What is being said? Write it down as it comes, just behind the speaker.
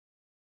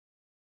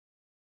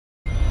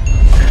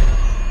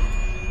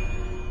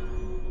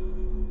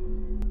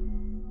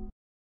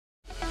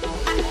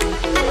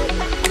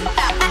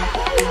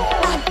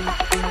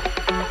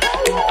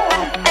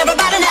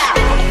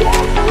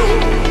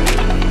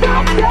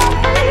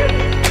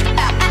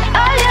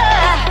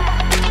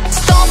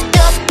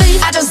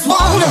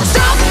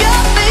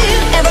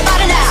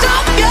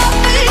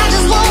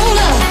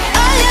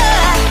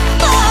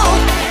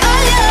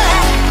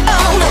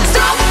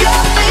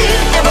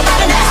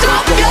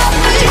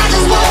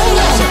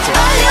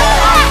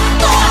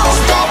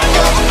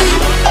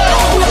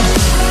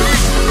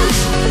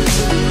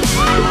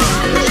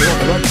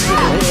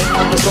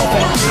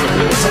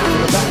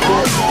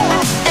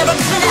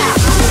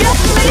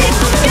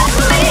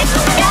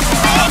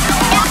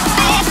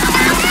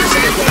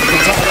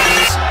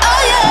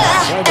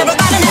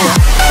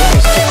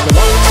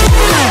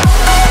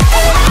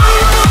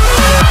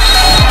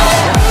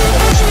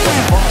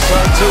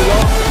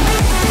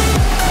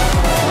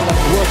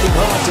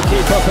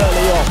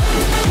early on.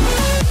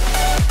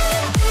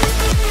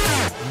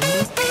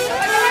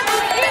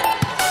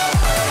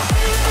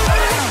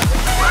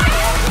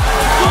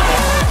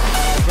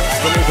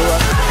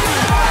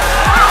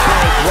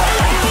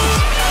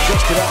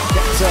 Just about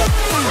gets her on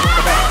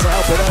the back to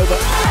help it over.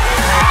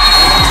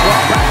 And that's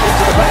right back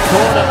into the back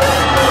corner.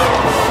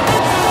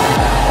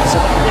 It's a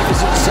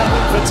magnificent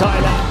serve for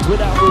Thailand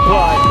without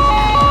reply.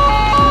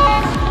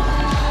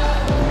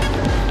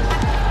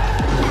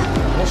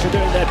 Russia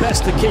doing their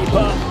best to keep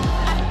up.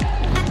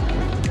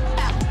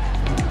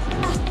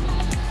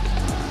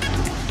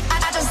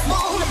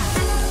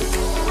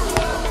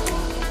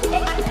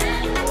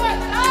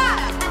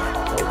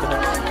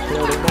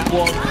 Building that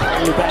one,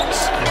 Rubets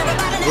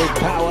with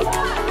power.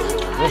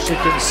 Russia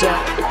can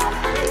set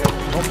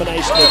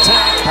combination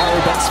attack.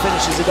 Rubets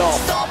finishes it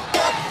off.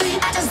 The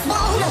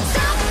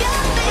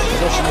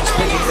Russians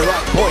picking the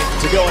right point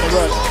to go on a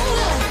run.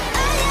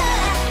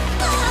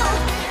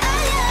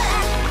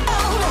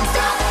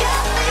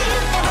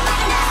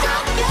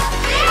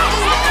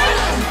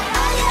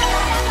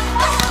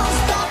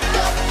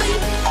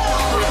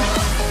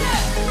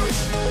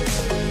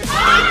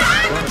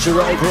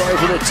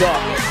 Over the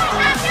top.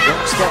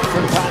 One step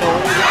from panel,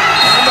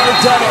 and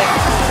they've done it.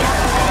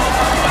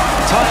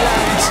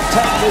 Thailand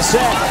take the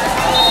set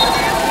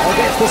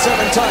against the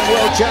 7-time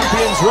world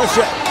champions,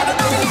 Russia.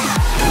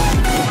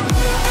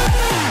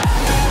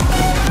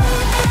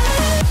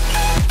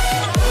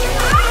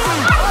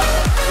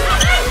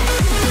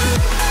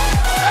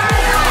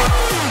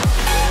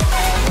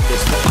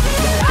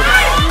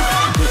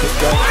 Keep it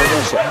going for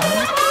Russia.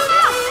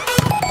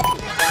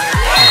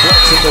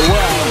 Blocks in the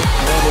way,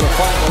 and able to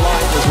find the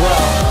line as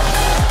well.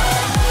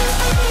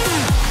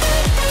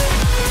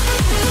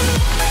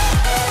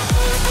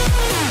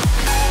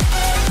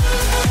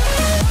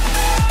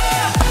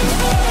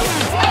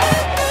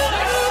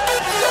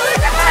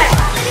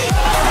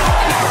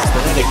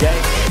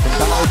 Again from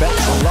Barrow bench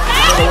and lines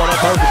another one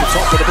up over the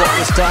top of the block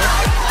this time.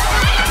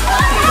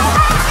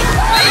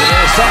 The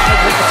near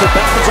side, to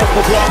bounce off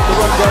the block, the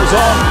run goes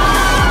on.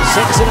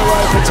 6 in a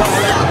row for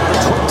Thailand. The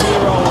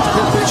 20-year-old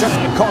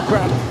Krithvichaya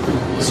Cochrane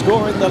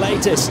scoring the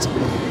latest.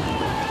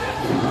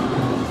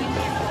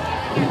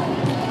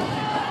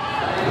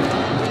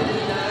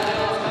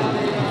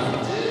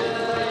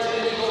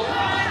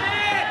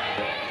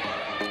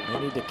 They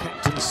need a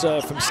captain's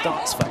serve from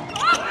Startsfeld.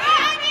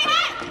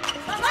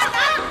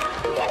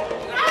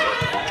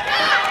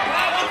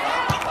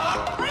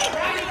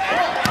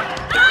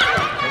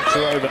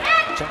 Over.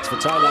 Chance for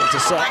Thailand to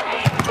set.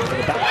 In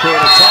the back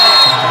corner,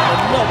 Thailand,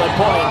 another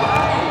point.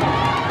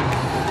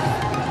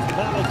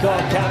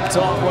 Malikon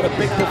Kamton, what a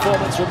big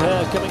performance from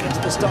her coming into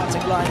the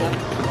starting lineup.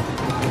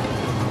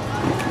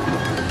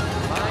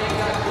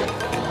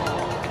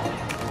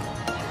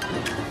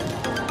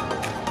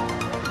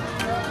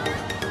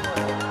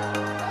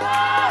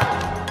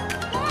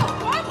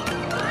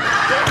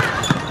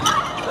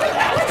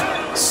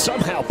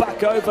 Somehow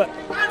back over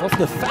off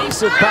the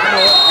face of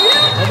Panel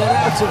and then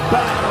out of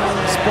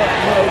bounds, but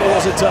no, there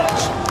was a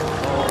touch.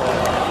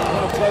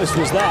 How close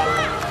was that?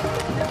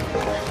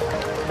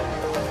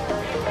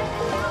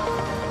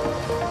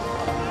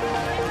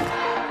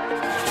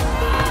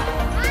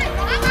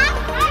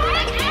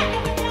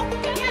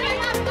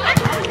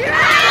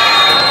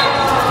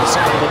 The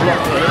side of the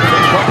block here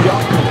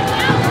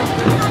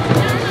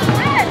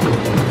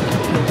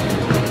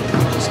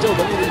from still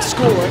the leading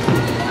scoring.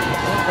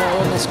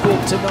 On the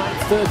score tonight,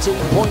 13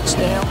 points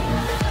now.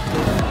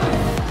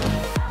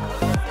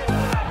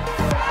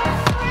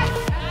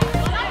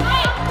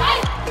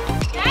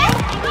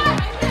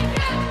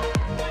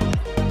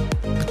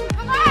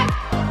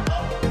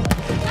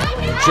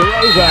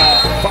 Jarova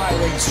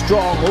firing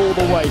strong all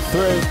the way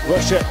through.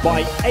 Russia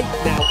by 8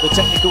 now, the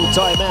technical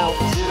timeout.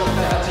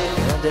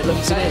 And it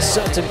looks to be a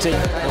certainty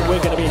that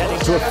we're going to be heading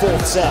to a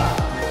 4th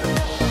set.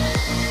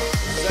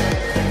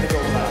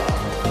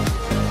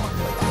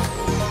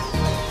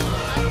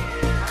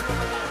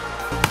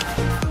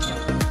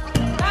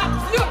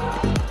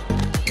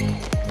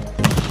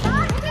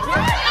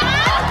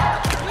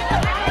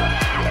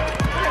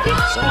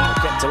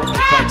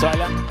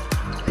 Thailand.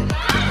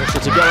 Russia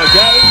to go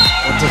again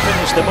and to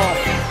finish them off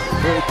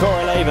through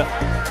Koroleva.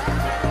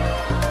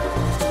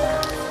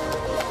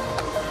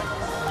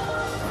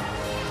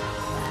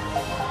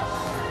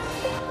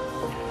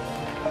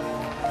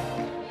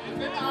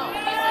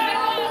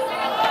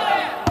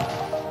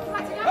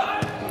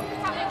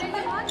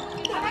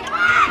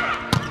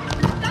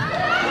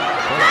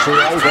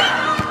 Over.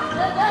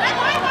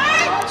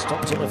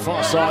 Stopped on the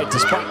far side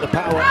despite the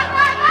power.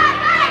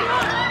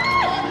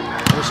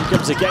 She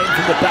comes again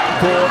from the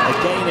backcourt,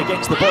 again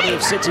against the body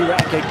of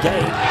Sityrak,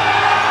 again.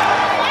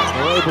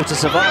 They're able to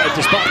survive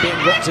despite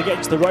being rocked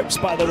against the ropes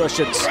by the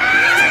Russians.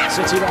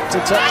 Sityrak to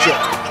touch it.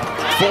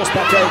 Forced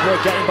back over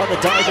again by the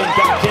diving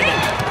Galkinen.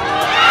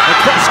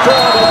 Across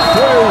court and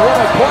through,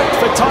 what a point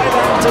for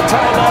Thailand to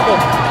tie level.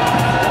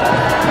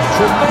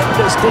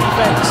 Tremendous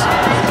defense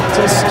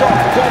to stop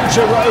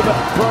Goncharoba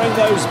throwing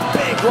those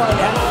big right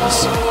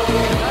hands.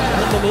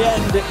 And in the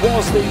end, it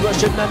was the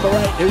Russian number 8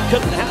 who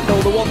couldn't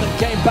handle the one that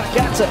came back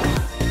at her.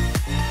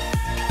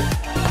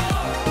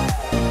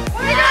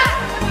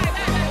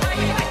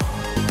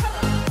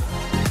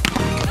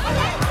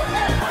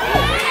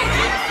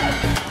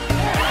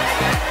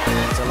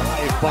 It's a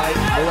live bite,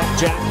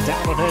 Jack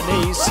down on her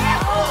knees.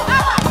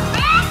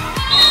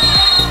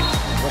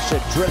 Russia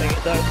drilling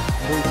it though,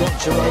 through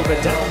Goncharova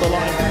down the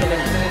line for the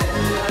lead.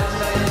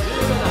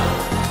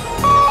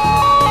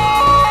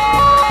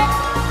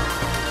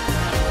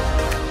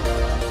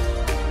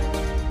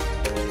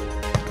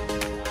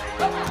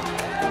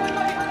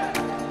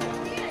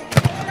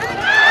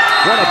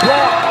 What a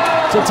block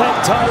to take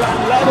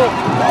Thailand level.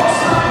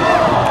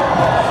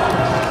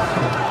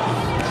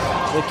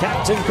 The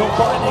captain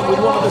combining with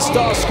one of the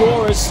star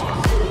scorers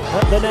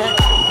at the net.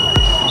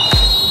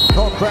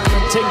 Cochrane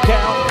and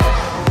Tinkau.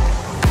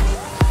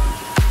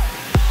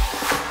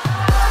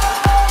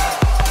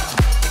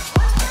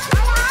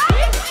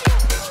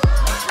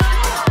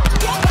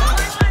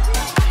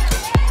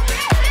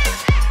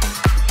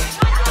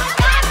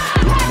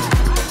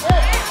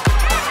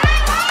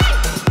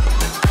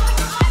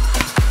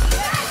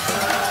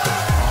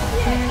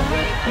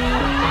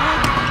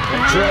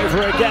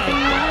 Over again.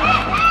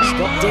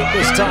 Stop deep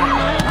this time.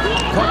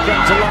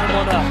 Cochrane to line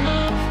one up.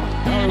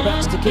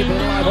 Thereabouts to keep it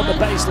alive on the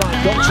baseline.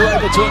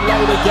 Goncharova to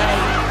unload again.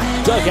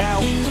 Dug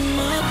out.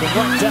 The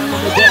right down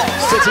on the deck.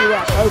 City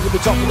Rack over the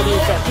top of the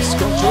defense.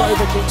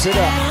 Goncharova keeps it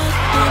up.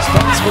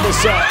 Starts for the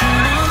set.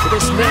 To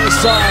this near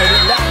side.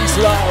 It lands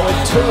low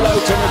and too low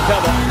to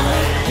recover.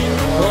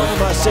 Going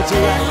by City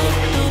Rack.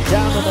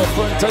 Down on the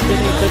front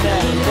underneath the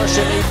net.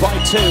 Russia lead by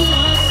 2.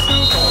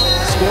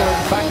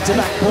 Scoring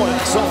back-to-back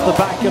points off the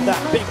back of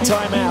that big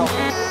timeout.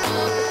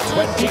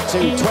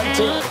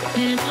 22-20.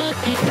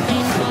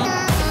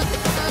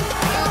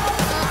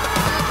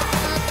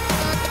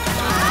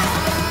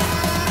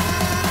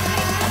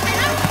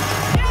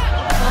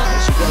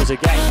 There she goes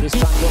again. This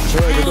time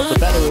Goncharova got the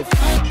better of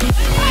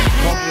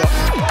Komyok.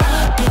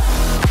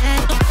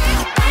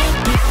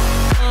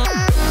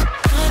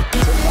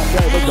 Took back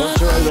over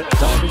Goncharova.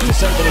 Diving to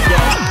save it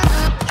again.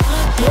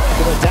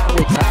 Going down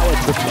with power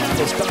to the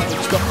defenders,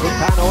 starting stop from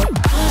Panoy.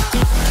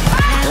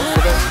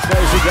 Confidence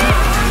goes again.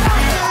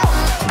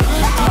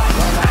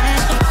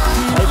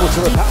 Able to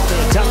repel the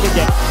attack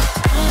again.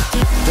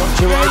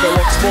 Goncharova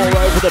once more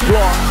over the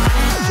block.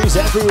 She's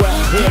everywhere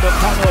here, but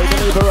Panoy the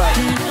libero.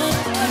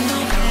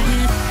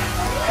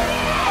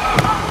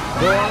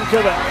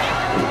 Gorankova,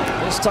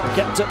 this time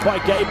kept up by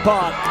Gabe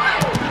Park.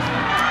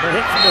 The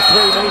hit from the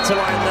 3-meter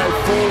line though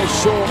falls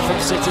short from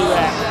City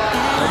Rack.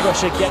 And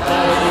Russia get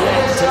there in the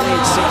end to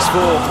lead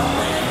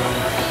 6-4.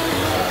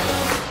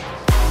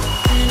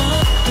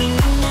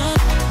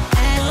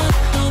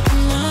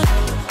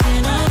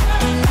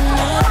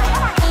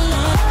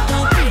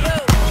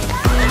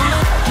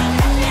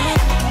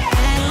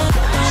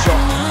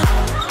 Shot.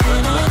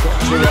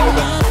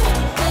 Goncharova.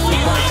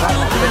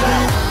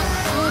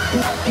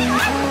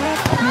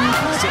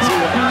 City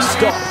Rack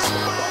stopped.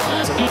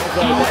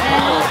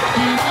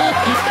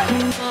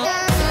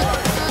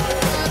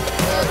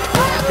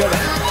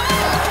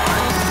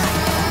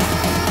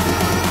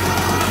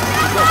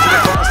 To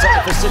go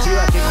for City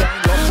Rack again,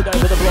 lobs it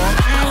over the block.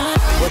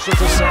 Russia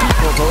to set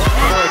for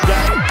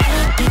again.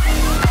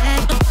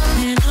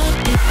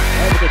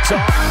 Over the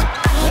top.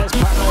 There's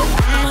Panoy.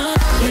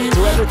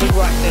 Into everything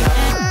right now.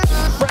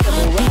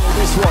 Incredible rally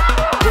this one.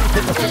 Deep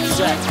in the fifth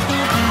set.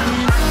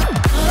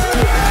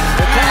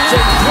 The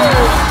captain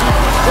through.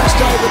 Just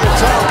over the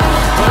top.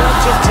 The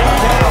Russian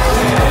take out.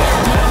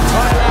 And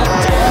Thailand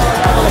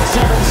level at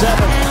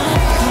 7-7.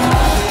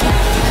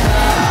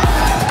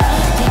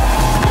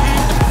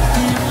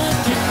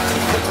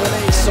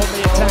 On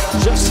the attack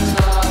just at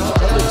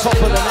the top of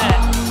the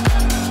net.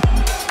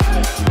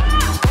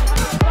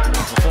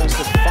 The first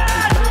of 5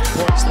 match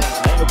points there.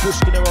 Eva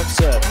Pushkina on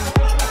serve.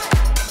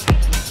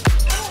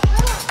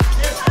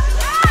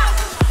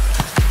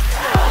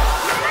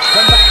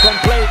 Comeback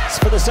completes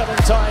for the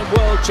 7-time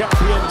world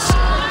champions.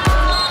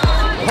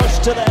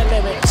 Pushed to their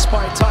limits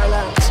by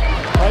Thailand.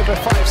 Over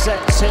 5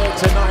 sets here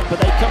tonight, but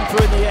they come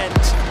through in the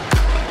end.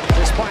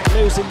 Despite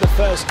losing the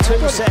first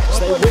 2 sets,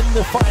 they win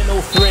the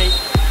final 3.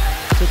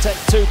 To take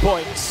 2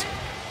 points.